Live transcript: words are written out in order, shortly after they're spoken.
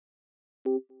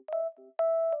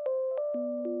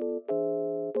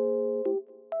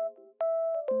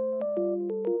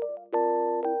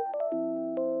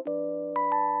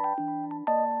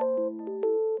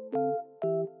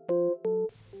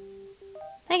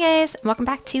guys, welcome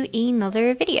back to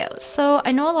another video. So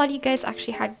I know a lot of you guys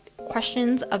actually had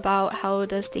questions about how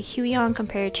does the Huion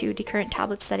compare to the current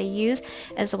tablets that I use,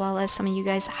 as well as some of you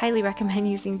guys highly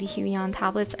recommend using the Huion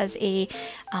tablets as a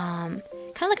kind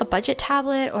of like a budget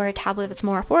tablet or a tablet that's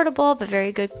more affordable but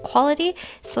very good quality.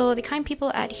 So the kind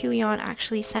people at Huion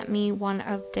actually sent me one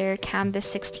of their Kamvas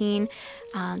 16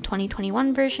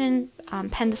 2021 version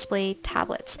pen display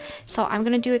tablets. So I'm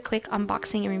going to do a quick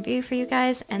unboxing and review for you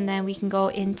guys, and then we can go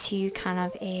into kind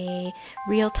of a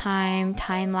real-time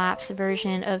time-lapse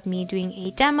version of me doing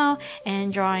a demo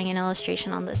and drawing an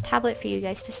illustration on this tablet for you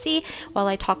guys to see while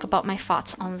I talk about my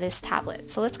thoughts on this tablet.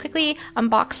 So let's quickly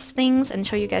unbox things and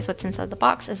show you guys what's inside the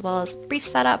box, as well as brief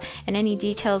setup, and any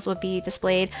details will be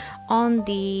displayed on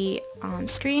the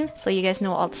screen so you guys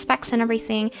know all the specs and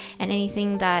everything, and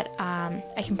anything that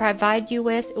I can provide you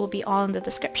with will be all in the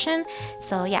description.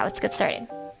 So yeah, let's get started.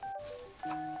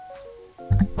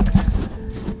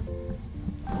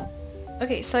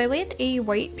 Okay, so I laid a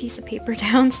white piece of paper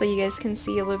down so you guys can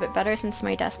see a little bit better since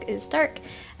my desk is dark.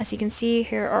 As you can see,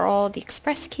 here are all the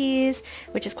express keys,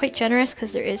 which is quite generous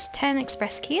because there is 10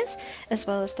 express keys, as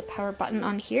well as the power button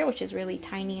on here, which is really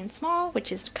tiny and small,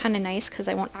 which is kind of nice because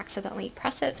I won't accidentally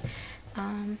press it.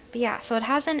 But yeah, so it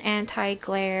has an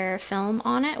anti-glare film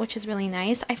on it, which is really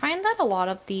nice. I find that a lot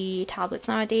of the tablets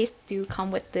nowadays do come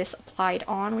with this applied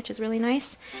on, which is really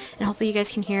nice. And hopefully you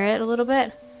guys can hear it a little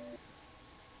bit.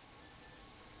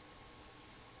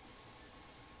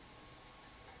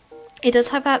 It does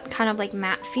have that kind of like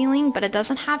matte feeling, but it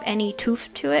doesn't have any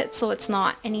tooth to it, so it's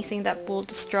not anything that will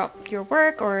disrupt your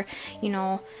work or, you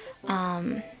know,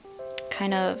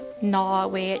 kind of gnaw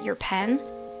away at your pen.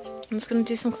 I'm just going to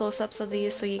do some close-ups of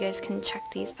these so you guys can check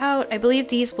these out. I believe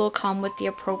these will come with the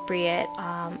appropriate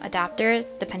adapter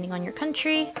depending on your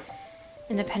country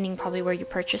and depending probably where you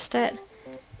purchased it.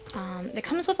 It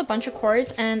comes with a bunch of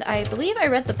cords, and I believe I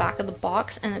read the back of the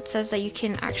box and it says that you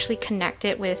can actually connect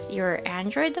it with your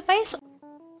Android device.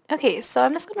 Okay, so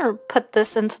I'm just going to put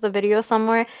this into the video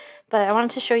somewhere, but I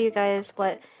wanted to show you guys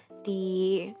what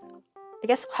I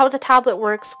guess how the tablet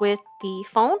works with the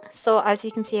phone. So as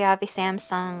you can see, I have a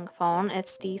Samsung phone.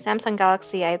 It's the Samsung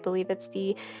Galaxy, I believe it's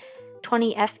the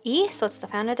 20 FE, so it's the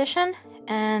fan edition.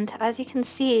 And as you can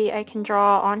see, I can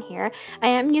draw on here. I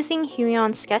am using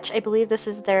Huion Sketch. I believe this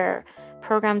is their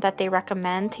program that they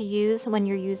recommend to use when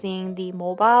you're using the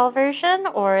mobile version,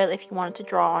 or if you wanted to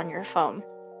draw on your phone.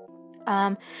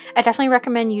 I definitely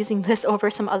recommend using this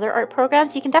over some other art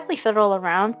programs. You can definitely fiddle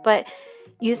around, but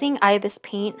using Ibis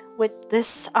Paint with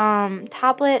this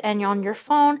tablet and on your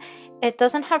phone, it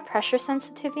doesn't have pressure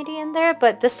sensitivity in there,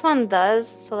 but this one does,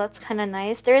 so that's kind of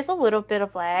nice. There is a little bit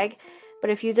of lag, but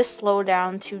if you just slow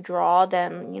down to draw,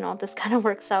 then, you know, this kind of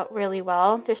works out really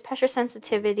well. There's pressure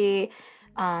sensitivity,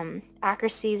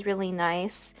 accuracy is really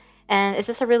nice, and it's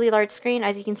just a really large screen.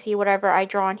 As you can see, whatever I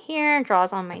draw on here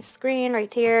draws on my screen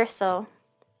right here, so,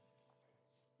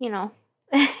 you know,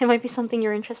 it might be something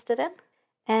you're interested in.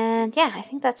 And yeah, I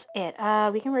think that's it.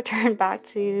 We can return back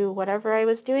to whatever I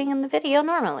was doing in the video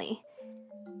normally.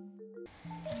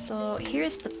 So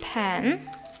here's the pen.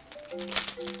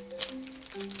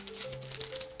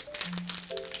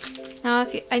 Now,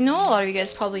 I know a lot of you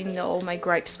guys probably know my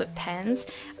gripes with pens.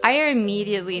 I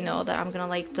immediately know that I'm gonna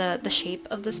like the shape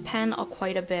of this pen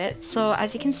quite a bit. So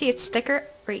as you can see, it's thicker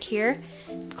right here,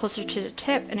 closer to the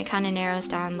tip, and it kind of narrows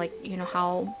down, like, you know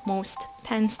how most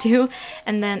pens do.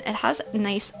 And then it has a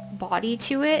nice body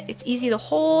to it. It's easy to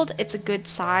hold, it's a good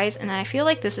size, and I feel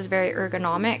like this is very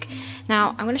ergonomic. Now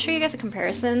I'm going to show you guys a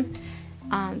comparison.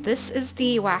 This is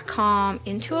the Wacom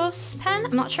Intuos pen.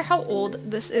 I'm not sure how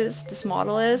old this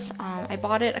model is. I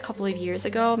bought it a couple of years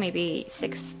ago, maybe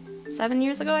 6-7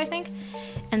 years ago, I think.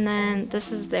 And then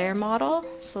this is their model.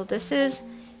 So this is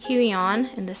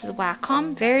Huion and this is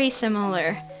Wacom. Very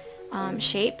similar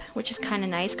shape, which is kind of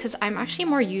nice because I'm actually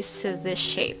more used to this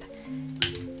shape.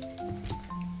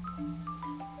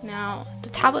 Now, the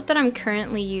tablet that I'm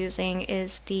currently using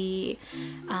is the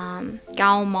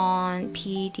Gaomon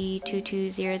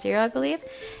PD2200, I believe,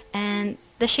 and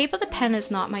the shape of the pen is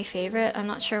not my favorite. I'm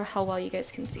not sure how well you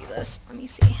guys can see this. Let me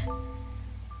see.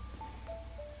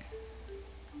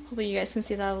 Hopefully you guys can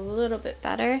see that a little bit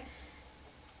better.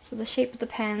 So the shape of the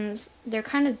pens, they're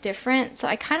kind of different, so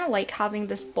I kind of like having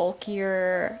this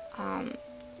bulkier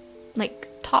like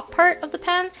top part of the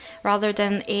pen rather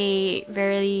than a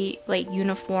very like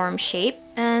uniform shape.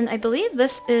 And I believe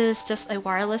this is just a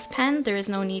wireless pen. There is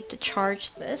no need to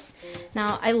charge this.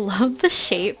 Now I love the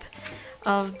shape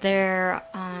of their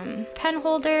pen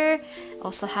holder.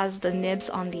 Also has the nibs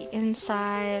on the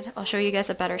inside. I'll show you guys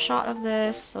a better shot of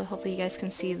this, so hopefully you guys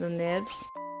can see the nibs.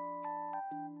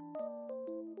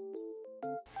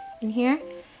 in here,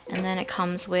 and then it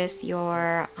comes with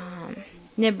your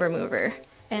nib remover.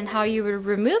 And how you would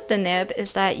remove the nib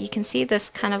is that you can see this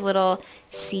kind of little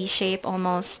C-shape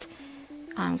almost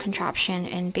contraption,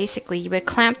 and basically you would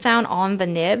clamp down on the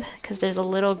nib because there's a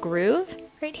little groove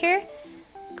right here,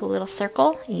 like a little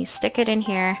circle, and you stick it in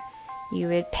here. You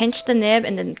would pinch the nib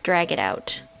and then drag it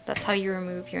out. That's how you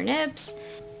remove your nibs.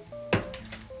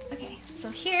 Okay, so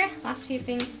here, last few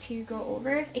things to go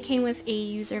over. It came with a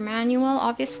user manual,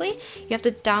 obviously. You have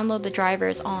to download the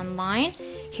drivers online.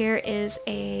 Here is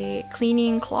a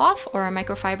cleaning cloth or a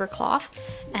microfiber cloth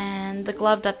and the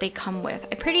glove that they come with.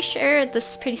 I'm pretty sure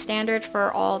this is pretty standard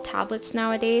for all tablets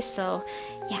nowadays, so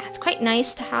yeah, it's quite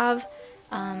nice to have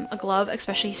a glove,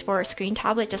 especially for a screen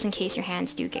tablet, just in case your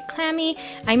hands do get clammy.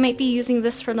 I might be using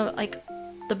this for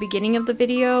the beginning of the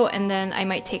video, and then I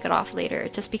might take it off later,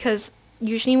 just because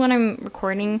usually when I'm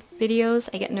recording videos,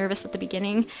 I get nervous at the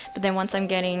beginning, but then once I'm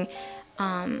getting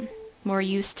more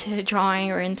used to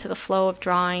drawing or into the flow of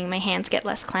drawing, my hands get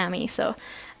less clammy, so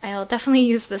I'll definitely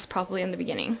use this probably in the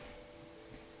beginning.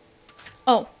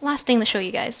 Oh, last thing to show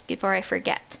you guys before I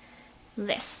forget.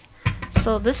 This.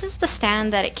 So this is the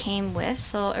stand that it came with.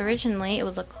 So originally it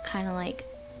would look kind of like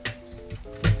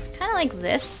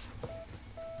this.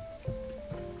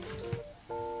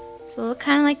 So look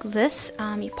kind of like this.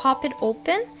 You pop it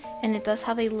open, and it does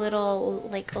have a little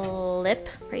lip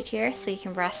right here, so you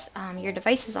can rest your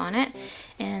devices on it.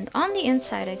 And on the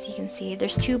inside, as you can see,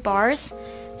 there's 2 bars.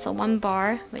 So 1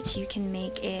 bar, which you can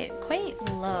make it quite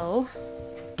low,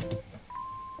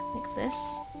 like this,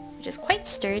 which is quite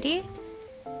sturdy.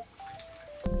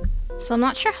 So I'm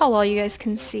not sure how well you guys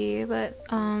can see, but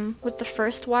with the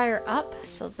first wire up,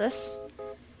 so this,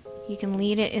 you can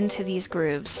lead it into these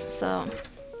grooves. So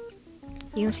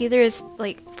you can see there's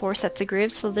like 4 sets of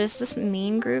grooves. So there's this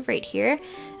main groove right here,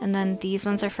 and then these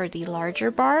ones are for the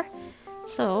larger bar.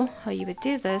 So how you would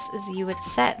do this is you would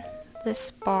set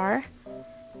this bar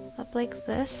up like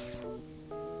this.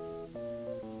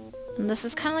 And this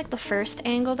is kind of like the first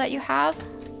angle that you have,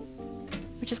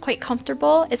 which is quite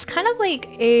comfortable. It's kind of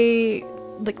like the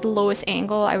lowest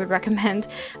angle I would recommend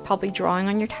probably drawing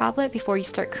on your tablet before you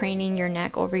start craning your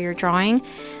neck over your drawing.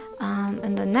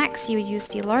 And then next you would use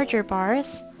the larger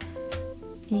bars,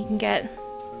 and you can get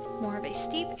more of a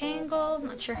steep angle. I'm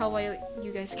not sure how well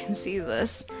you guys can see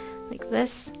this. Like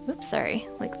this, oops, sorry,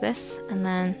 like this, and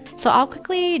then, so I'll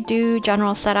quickly do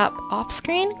general setup off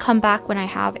screen, come back when I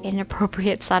have an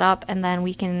appropriate setup, and then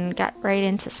we can get right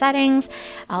into settings.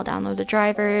 I'll download the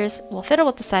drivers, we'll fiddle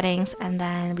with the settings, and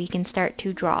then we can start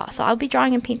to draw. So I'll be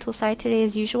drawing in Tool Sai today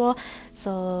as usual.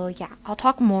 So yeah, I'll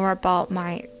talk more about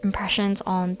my impressions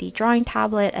on the drawing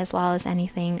tablet, as well as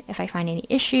anything if I find any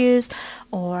issues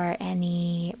or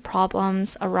any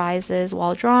problems arises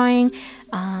while drawing.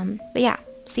 But yeah.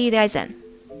 See you guys then.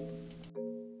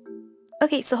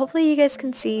 Okay, so hopefully you guys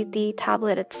can see the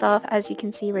tablet itself. As you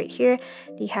can see right here,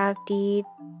 you have the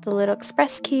little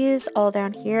express keys all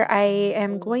down here. I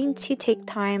am going to take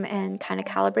time and kind of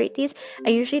calibrate these.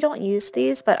 I usually don't use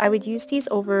these, but I would use these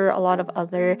over a lot of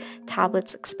other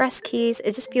tablets' express keys.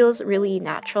 It just feels really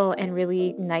natural and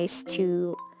really nice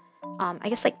to I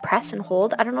guess like press and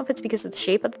hold. I don't know if it's because of the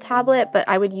shape of the tablet, but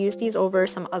I would use these over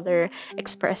some other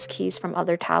express keys from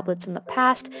other tablets in the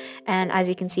past. And as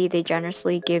you can see, they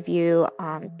generously give you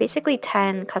basically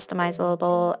 10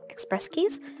 customizable express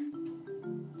keys.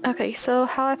 Okay, so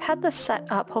how I've had this set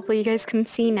up, hopefully you guys can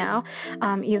see now,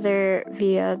 either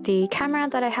via the camera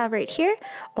that I have right here,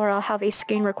 or I'll have a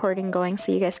screen recording going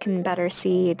so you guys can better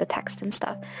see the text and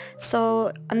stuff.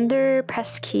 So under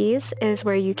press keys is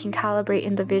where you can calibrate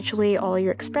individually all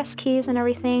your express keys and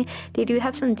everything. They do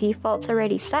have some defaults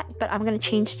already set, but I'm going to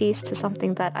change these to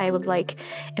something that I would like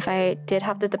if I did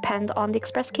have to depend on the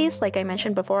express keys. Like I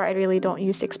mentioned before, I really don't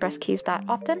use the express keys that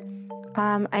often.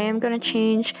 I am going to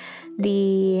change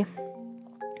the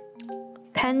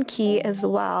pen key as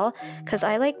well, because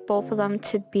I like both of them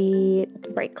to be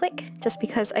right click, just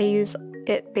because I use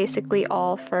it basically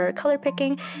all for color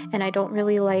picking, and I don't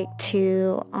really like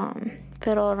to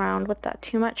fiddle around with that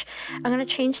too much. I'm going to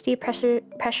change the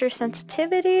pressure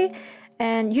sensitivity,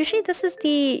 and usually this is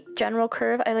the general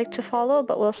curve I like to follow,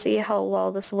 but we'll see how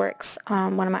well this works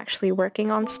when I'm actually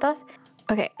working on stuff.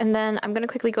 Okay, and then I'm going to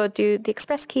quickly go do the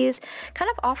express keys kind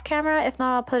of off camera. If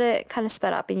not, I'll put it kind of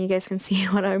sped up and you guys can see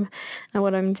what I'm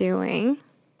doing.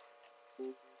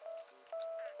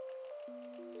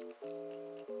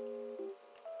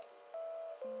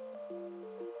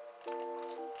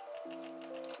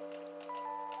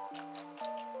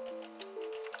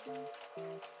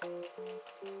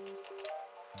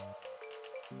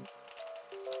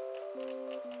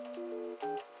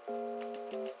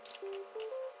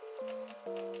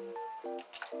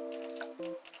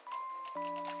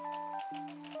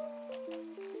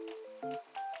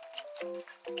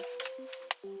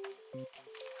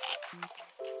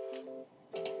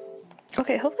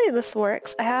 Okay, hopefully this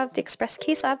works. I have the express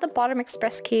key, so I have the bottom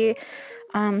express key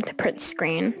to print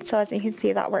screen. So as you can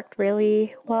see, that worked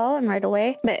really well and right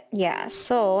away. But yeah,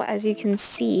 so as you can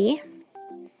see,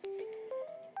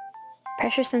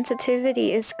 pressure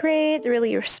sensitivity is great,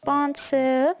 really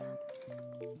responsive.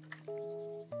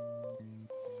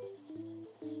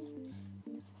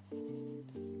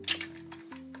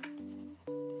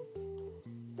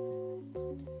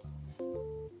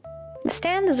 The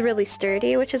stand is really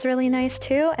sturdy, which is really nice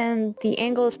too, and the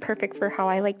angle is perfect for how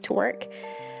I like to work.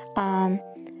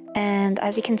 And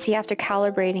as you can see after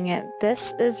calibrating it,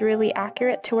 this is really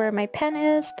accurate to where my pen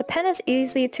is. The pen is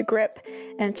easy to grip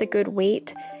and it's a good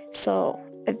weight, so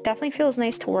it definitely feels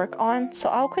nice to work on. So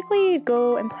I'll quickly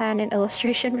go and plan an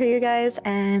illustration for you guys,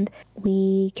 and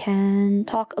we can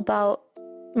talk about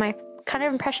my kind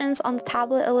of impressions on the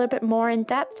tablet a little bit more in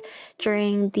depth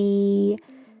during the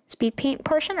speed paint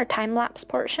portion or time-lapse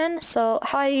portion. So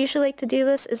how I usually like to do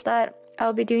this is that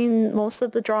I'll be doing most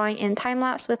of the drawing in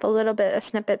time-lapse with a little bit of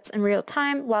snippets in real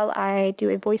time while I do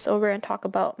a voiceover and talk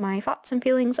about my thoughts and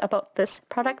feelings about this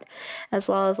product, as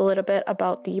well as a little bit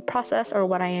about the process or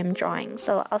what I am drawing.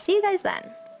 So I'll see you guys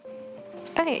then.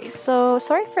 Okay, so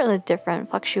sorry for the different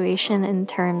fluctuation in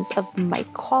terms of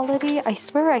mic quality. I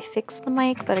swear I fixed the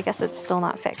mic, but I guess it's still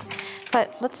not fixed.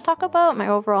 But let's talk about my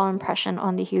overall impression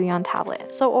on the Huion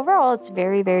tablet. So overall, it's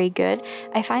very, very good.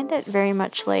 I find it very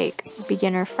much like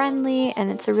beginner friendly,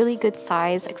 and it's a really good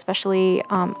size, especially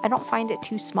I don't find it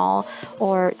too small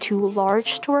or too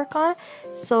large to work on.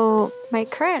 So my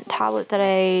current tablet that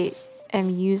I am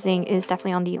using is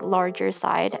definitely on the larger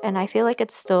side, and I feel like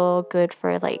it's still good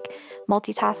for like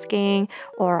multitasking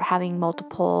or having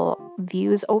multiple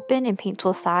views open in Paint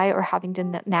Tool Sai, or having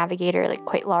the navigator like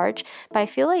quite large. But I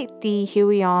feel like the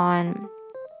Huion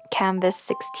Kamvas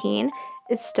 16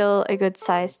 is still a good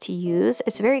size to use.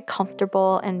 It's very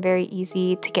comfortable and very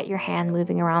easy to get your hand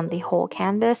moving around the whole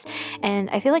canvas, and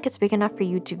I feel like it's big enough for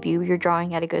you to view your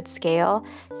drawing at a good scale.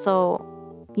 So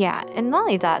yeah, and not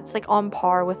only that, it's like on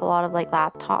par with a lot of like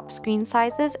laptop screen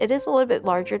sizes. It is a little bit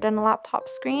larger than a laptop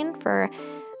screen for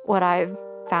what I've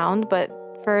found, but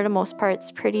for the most part, it's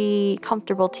pretty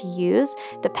comfortable to use.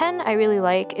 The pen I really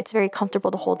like. It's very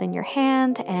comfortable to hold in your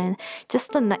hand, and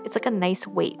just it's like a nice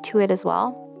weight to it as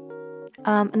well.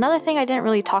 Another thing I didn't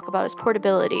really talk about is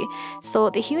portability.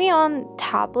 So the Huion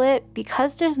tablet,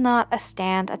 because there's not a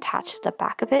stand attached to the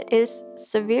back of it, is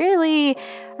severely,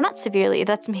 not severely,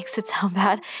 that makes it sound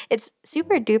bad, it's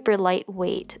super duper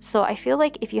lightweight. So I feel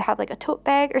like if you have like a tote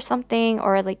bag or something,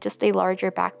 or like just a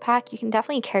larger backpack, you can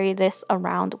definitely carry this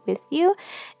around with you,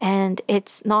 and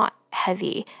it's not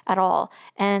heavy at all.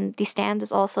 And the stand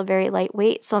is also very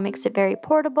lightweight, so it makes it very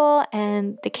portable,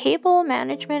 and the cable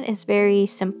management is very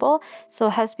simple. So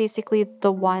it has basically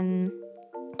the one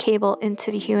cable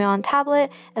into the Huion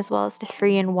tablet, as well as the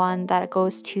 3-in-1 that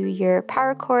goes to your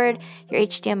power cord, your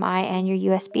HDMI, and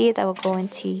your USB that will go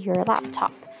into your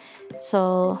laptop.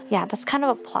 So yeah, that's kind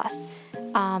of a plus.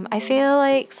 I feel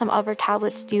like some other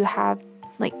tablets do have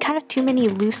like kind of too many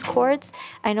loose cords.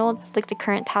 I know like the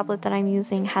current tablet that I'm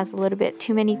using has a little bit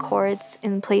too many cords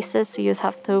in places, so you just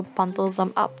have to bundle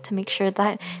them up to make sure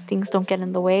that things don't get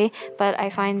in the way. But I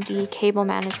find the cable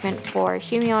management for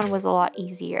Huion was a lot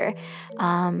easier.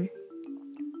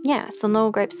 Yeah, so no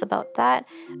gripes about that.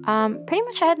 Pretty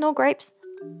much I had no gripes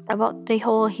about the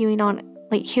whole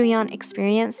Huion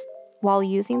experience while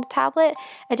using the tablet.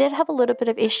 I did have a little bit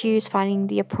of issues finding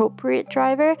the appropriate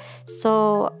driver.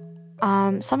 So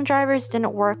some drivers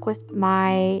didn't work with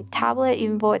my tablet,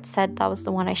 even though it said that was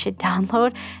the one I should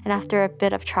download. And after a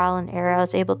bit of trial and error, I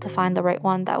was able to find the right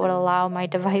one that would allow my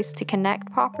device to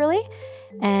connect properly.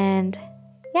 And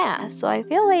yeah, so I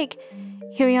feel like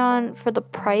Huion, for the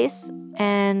price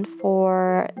and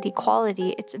for the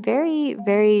quality, it's very,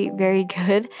 very, very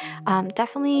good.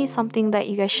 Definitely something that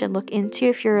you guys should look into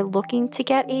if you're looking to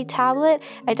get a tablet.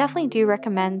 I definitely do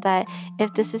recommend that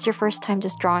if this is your first time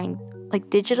just drawing like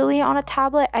digitally on a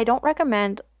tablet, I don't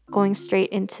recommend going straight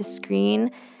into screen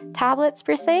tablets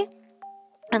per se,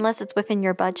 unless it's within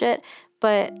your budget.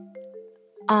 But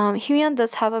Huion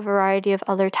does have a variety of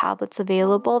other tablets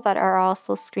available that are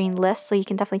also screenless, so you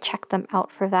can definitely check them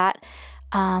out for that.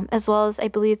 As well as I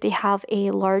believe they have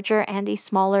a larger and a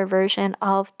smaller version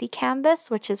of the Kamvas,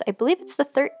 which is, I believe it's the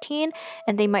 13,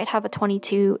 and they might have a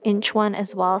 22-inch one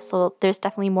as well. So there's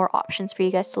definitely more options for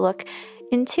you guys to look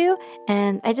into.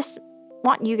 And I just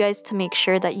want you guys to make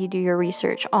sure that you do your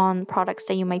research on products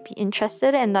that you might be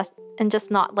interested in, and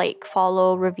just not like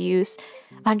follow reviews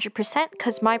 100%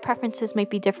 because my preferences might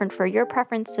be different for your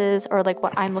preferences, or like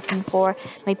what I'm looking for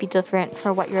might be different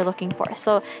for what you're looking for.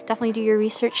 So definitely do your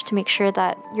research to make sure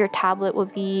that your tablet will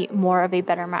be more of a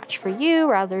better match for you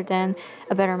rather than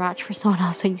a better match for someone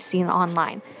else that you've seen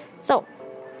online. So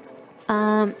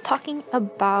talking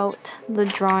about the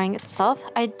drawing itself,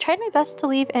 I tried my best to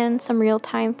leave in some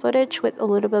real-time footage with a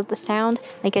little bit of the sound.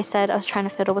 Like I said, I was trying to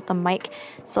fiddle with the mic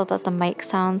so that the mic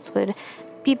sounds would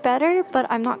be better, but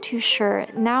I'm not too sure.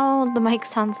 Now the mic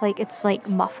sounds like it's like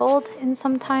muffled and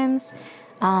sometimes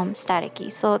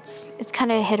staticky, so it's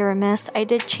kind of hit or miss. I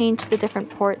did change the different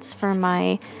ports for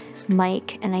my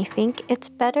mic and I think it's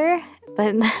better,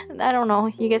 but I don't know,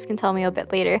 you guys can tell me a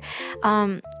bit later.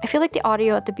 I feel like the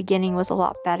audio at the beginning was a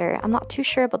lot better. I'm not too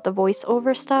sure about the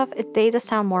voiceover stuff. They just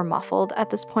sound more muffled at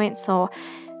this point, so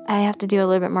I have to do a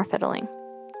little bit more fiddling.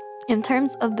 In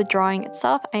terms of the drawing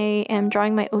itself, I am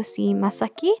drawing my OC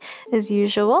Masaki as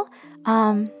usual.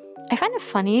 I find it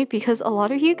funny because a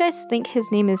lot of you guys think his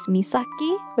name is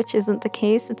Misaki, which isn't the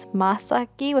case. It's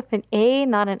Masaki with an A,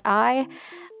 not an I.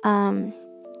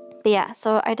 But yeah,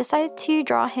 so I decided to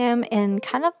draw him in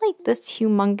kind of like this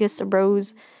humongous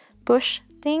rose bush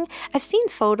thing. I've seen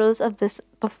photos of this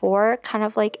before, kind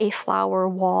of like a flower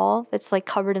wall. It's like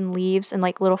covered in leaves and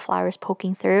like little flowers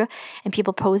poking through and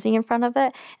people posing in front of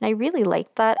it. And I really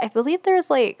like that. I believe there's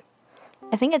like,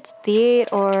 I think it's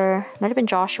Date or might have been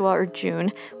Joshua or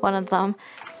June, one of them,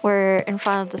 were in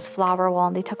front of this flower wall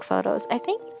and they took photos. I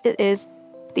think it is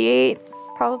Date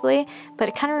probably, but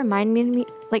it kind of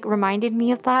reminded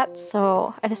me of that,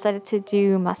 so I decided to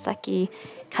do Masaki,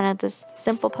 kind of this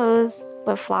simple pose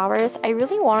with flowers. I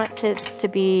really want it to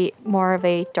be more of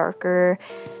a darker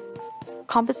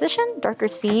composition, darker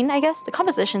scene, I guess. The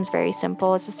composition is very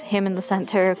simple. It's just him in the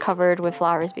center covered with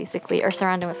flowers basically, or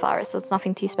surrounded with flowers, so it's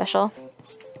nothing too special.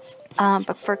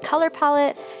 But for color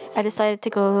palette, I decided to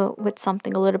go with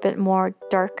something a little bit more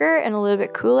darker and a little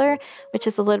bit cooler, which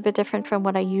is a little bit different from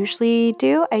what I usually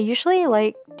do. I usually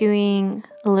like doing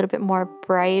a little bit more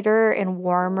brighter and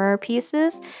warmer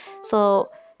pieces. So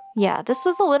yeah, this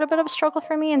was a little bit of a struggle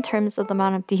for me in terms of the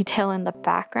amount of detail in the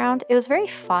background. It was very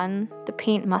fun to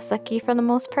paint Masaki for the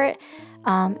most part.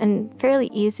 And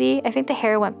fairly easy. I think the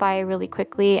hair went by really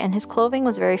quickly and his clothing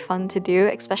was very fun to do,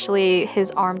 especially his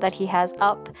arm that he has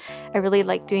up. I really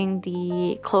like doing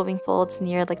the clothing folds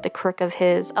near like the crook of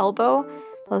his elbow.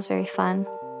 That was very fun.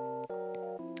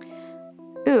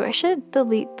 Ooh, I should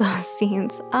delete those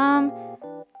scenes.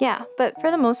 Yeah, but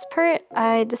for the most part,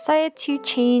 I decided to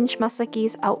change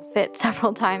Masaki's outfit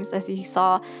several times. As you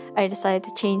saw, I decided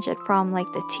to change it from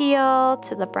like the teal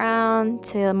to the brown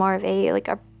to more of a like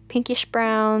a pinkish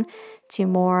brown to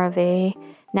more of a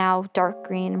now dark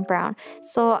green and brown.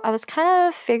 So I was kind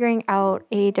of figuring out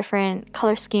a different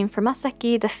color scheme for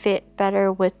Masaki to fit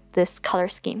better with this color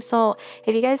scheme. So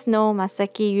if you guys know,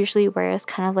 Masaki usually wears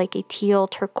kind of like a teal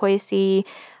turquoisey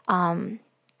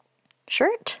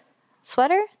shirt,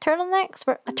 sweater, a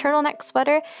turtleneck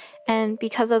sweater, and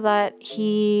because of that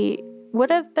he would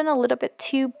have been a little bit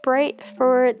too bright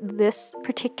for this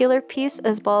particular piece,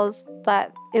 as well as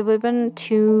that it would have been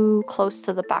too close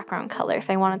to the background color if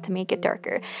I wanted to make it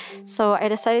darker. So I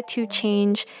decided to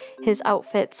change his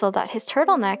outfit so that his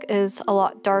turtleneck is a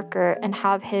lot darker and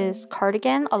have his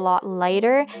cardigan a lot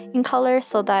lighter in color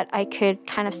so that I could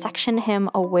kind of section him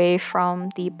away from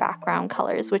the background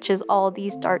colors, which is all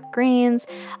these dark greens,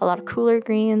 a lot of cooler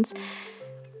greens.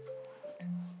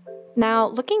 Now,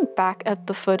 looking back at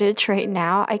the footage right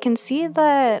now, I can see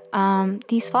that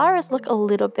these flowers look a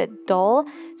little bit dull.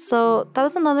 So that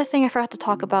was another thing I forgot to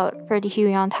talk about for the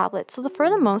Huion tablet. So for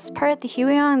the most part, the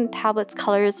Huion tablet's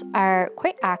colors are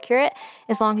quite accurate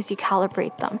as long as you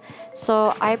calibrate them.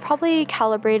 So I probably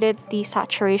calibrated the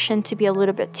saturation to be a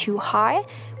little bit too high,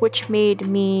 which made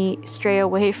me stray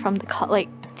away from the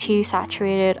too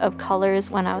saturated of colors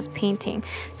when I was painting.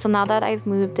 So now that I've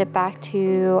moved it back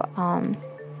to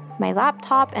my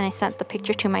laptop and I sent the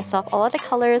picture to myself, a lot of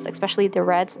colors, especially the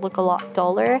reds, look a lot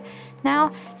duller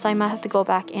now, so I might have to go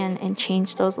back in and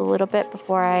change those a little bit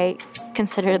before I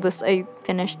consider this a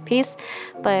finished piece.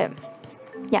 But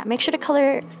yeah, make sure to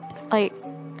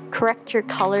correct your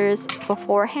colors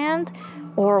beforehand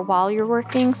or while you're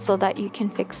working so that you can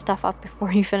fix stuff up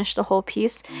before you finish the whole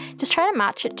piece. Just try to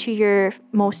match it to your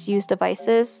most used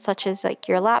devices, such as like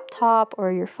your laptop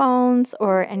or your phones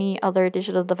or any other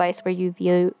digital device where you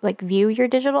view your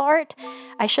digital art.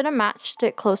 I should have matched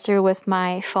it closer with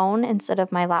my phone instead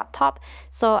of my laptop.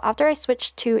 So after I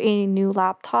switched to a new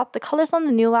laptop, the colors on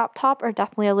the new laptop are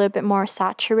definitely a little bit more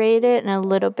saturated and a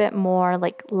little bit more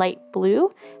like light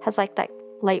blue. Has like that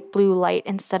light blue light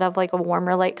instead of like a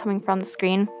warmer light coming from the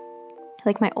screen,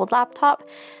 like my old laptop,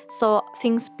 so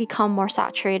things become more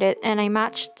saturated, and I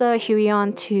matched the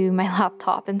Huion to my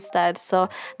laptop instead, so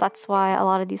that's why a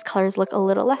lot of these colors look a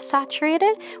little less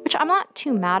saturated, which I'm not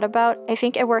too mad about. I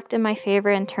think it worked in my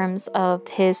favor in terms of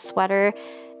his sweater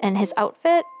and his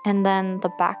outfit, and then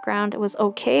the background, it was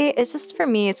okay. It's just, for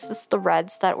me, it's just the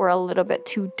reds that were a little bit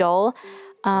too dull,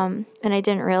 and I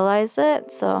didn't realize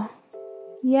it, so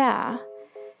yeah.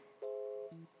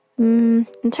 In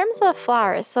terms of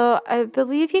flowers, so I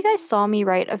believe you guys saw me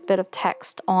write a bit of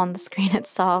text on the screen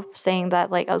itself saying that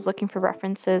like I was looking for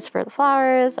references for the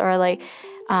flowers, or like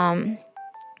I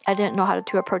didn't know how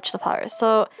to approach the flowers.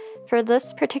 So for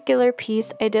this particular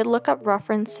piece, I did look up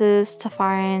references to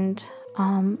find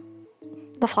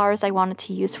the flowers I wanted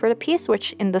to use for the piece,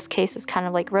 which in this case is kind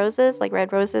of like roses, like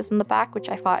red roses in the back, which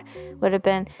I thought would have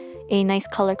been a nice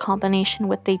color combination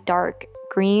with the dark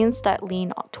greens that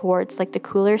lean towards like the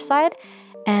cooler side.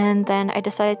 And then I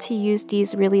decided to use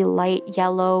these really light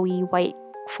yellowy white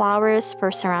flowers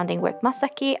for surrounding with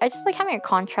Masaki. I just like having a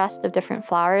contrast of different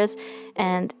flowers,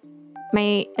 and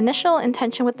my initial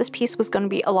intention with this piece was going to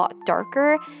be a lot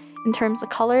darker in terms of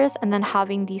colors, and then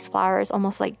having these flowers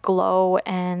almost like glow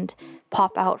and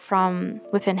pop out from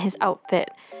within his outfit,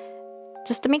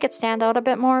 just to make it stand out a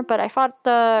bit more. But I thought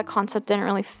the concept didn't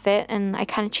really fit, and I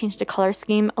kind of changed the color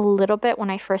scheme a little bit when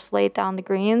I first laid down the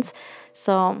greens,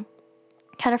 so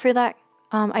kind of threw that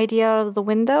idea out of the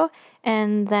window.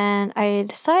 And then I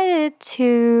decided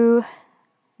to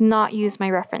not use my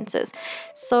references.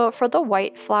 So for the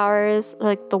white flowers,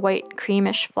 like the white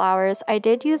creamish flowers, I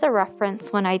did use a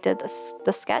reference when I did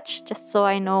the sketch, just so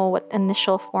I know what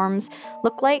initial forms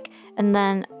look like, and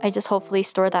then I just hopefully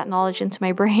store that knowledge into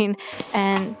my brain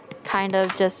and kind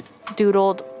of just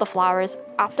doodled the flowers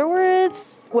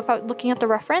afterwards without looking at the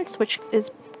reference, which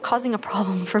is causing a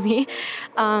problem for me.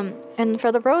 And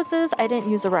for the roses, I didn't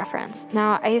use a reference.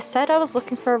 Now, I said I was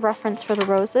looking for a reference for the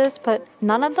roses, but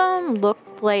none of them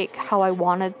looked like how I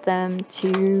wanted them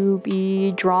to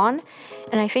be drawn.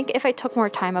 And I think if I took more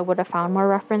time, I would have found more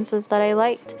references that I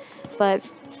liked. But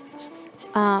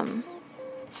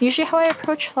usually how I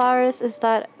approach flowers is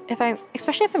that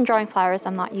especially if I'm drawing flowers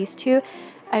I'm not used to,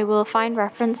 I will find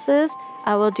references.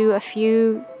 I will do a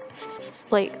few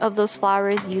of those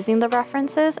flowers using the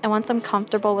references, and once I'm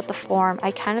comfortable with the form,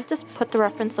 I kind of just put the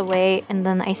reference away, and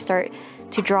then I start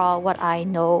to draw what I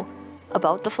know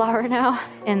about the flower now,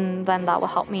 and then that will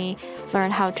help me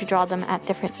learn how to draw them at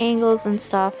different angles and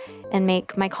stuff, and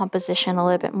make my composition a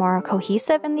little bit more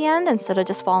cohesive in the end, instead of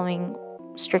just following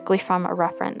strictly from a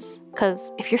reference. Because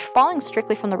if you're following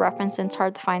strictly from the reference, it's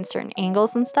hard to find certain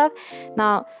angles and stuff.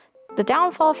 Now, the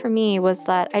downfall for me was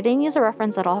that I didn't use a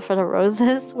reference at all for the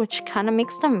roses, which kind of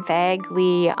makes them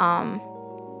vaguely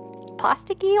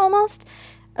plasticky almost.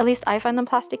 At least I find them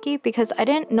plasticky, because I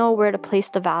didn't know where to place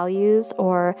the values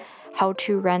or how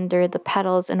to render the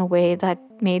petals in a way that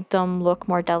made them look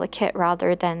more delicate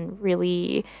rather than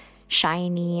really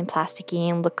shiny and plasticky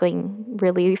and looking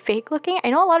really fake looking. I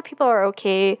know a lot of people are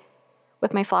okay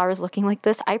with my flowers looking like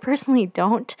this. I personally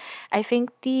don't. I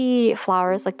think the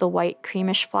flowers, like the white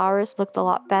creamish flowers, looked a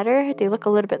lot better. They look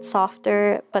a little bit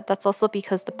softer, but that's also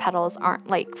because the petals aren't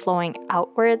like flowing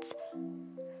outwards.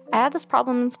 I had this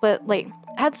problem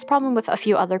with a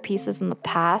few other pieces in the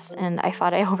past, and I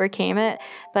thought I overcame it,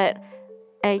 but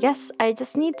I guess I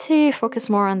just need to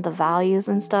focus more on the values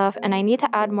and stuff, and I need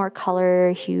to add more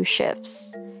color hue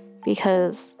shifts,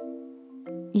 because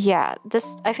yeah,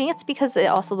 I think it's because it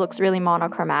also looks really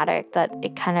monochromatic that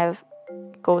it kind of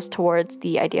goes towards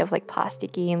the idea of like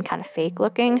plasticky and kind of fake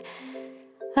looking.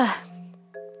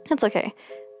 It's okay.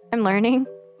 I'm learning.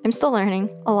 I'm still learning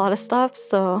a lot of stuff,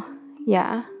 so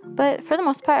yeah. But for the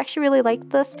most part, I actually really like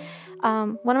this.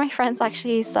 One of my friends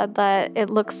actually said that it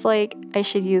looks like I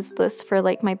should use this for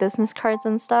like my business cards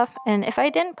and stuff. And if I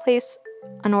didn't place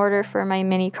an order for my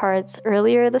mini cards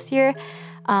earlier this year,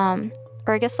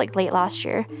 or I guess like late last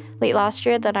year,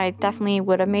 then I definitely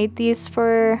would have made these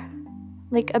for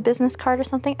like a business card or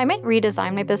something. I might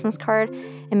redesign my business card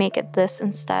and make it this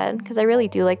instead, because I really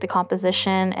do like the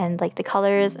composition and like the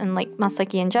colors and like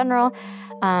Masaki in general.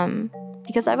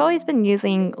 Because I've always been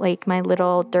using like my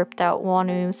little derped out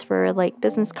wanus for like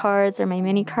business cards or my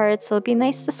mini cards, so it'd be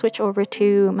nice to switch over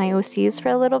to my OCs for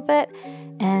a little bit.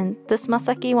 And this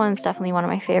Masaki one's definitely one of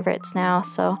my favorites now,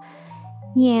 so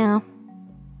yeah.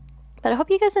 But I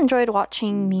hope you guys enjoyed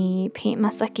watching me paint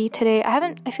Masaki today.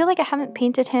 I feel like I haven't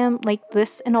painted him like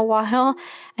this in a while.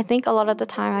 I think a lot of the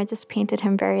time I just painted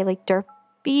him very like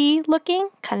derpy looking,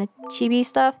 kind of chibi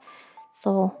stuff.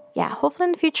 So yeah, hopefully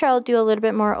in the future I'll do a little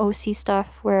bit more OC stuff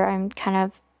where I'm kind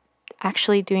of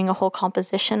actually doing a whole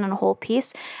composition and a whole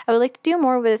piece. I would like to do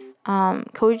more with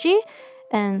Koji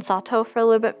and Sato for a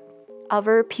little bit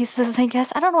other pieces, I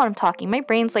guess. I don't know what I'm talking. My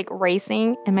brain's like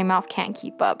racing and my mouth can't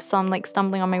keep up. So I'm like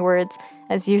stumbling on my words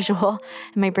as usual.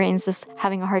 And my brain's just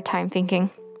having a hard time thinking.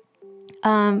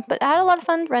 But I had a lot of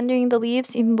fun rendering the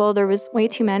leaves, even though there was way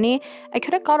too many. I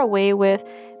could have got away with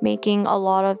making a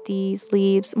lot of these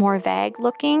leaves more vague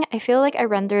looking. I feel like I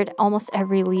rendered almost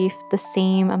every leaf the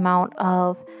same amount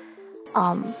of,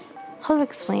 how to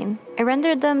explain? I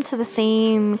rendered them to the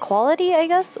same quality, I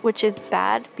guess, which is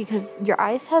bad because your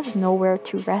eyes have nowhere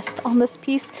to rest on this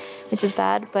piece, which is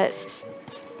bad, but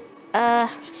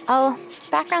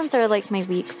backgrounds are like my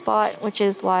weak spot, which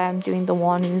is why I'm doing the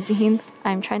Wonu zine.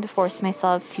 I'm trying to force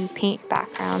myself to paint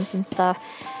backgrounds and stuff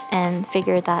and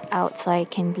figure that out so I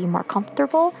can be more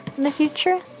comfortable in the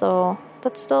future. So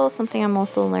that's still something I'm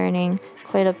also learning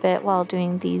quite a bit while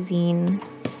doing the zine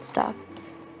stuff.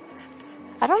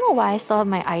 I don't know why I still have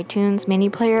my iTunes mini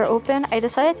player open. I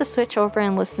decided to switch over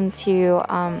and listen to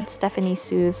Stephanie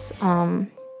Sue's kind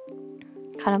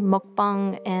of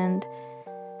mukbang and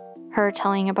her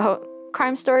telling about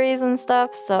crime stories and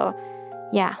stuff. So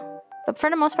yeah, but for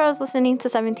the most part I was listening to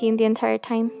 17 the entire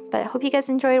time. But I hope you guys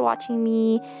enjoyed watching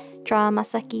me draw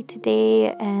Masaki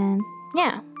today, and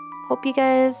yeah, hope you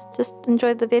guys just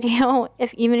enjoyed the video.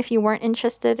 Even if you weren't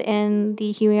interested in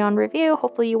the Huion review,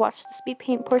 hopefully you watched the speed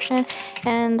paint portion,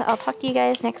 and I'll talk to you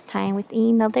guys next time with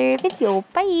another video.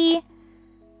 Bye!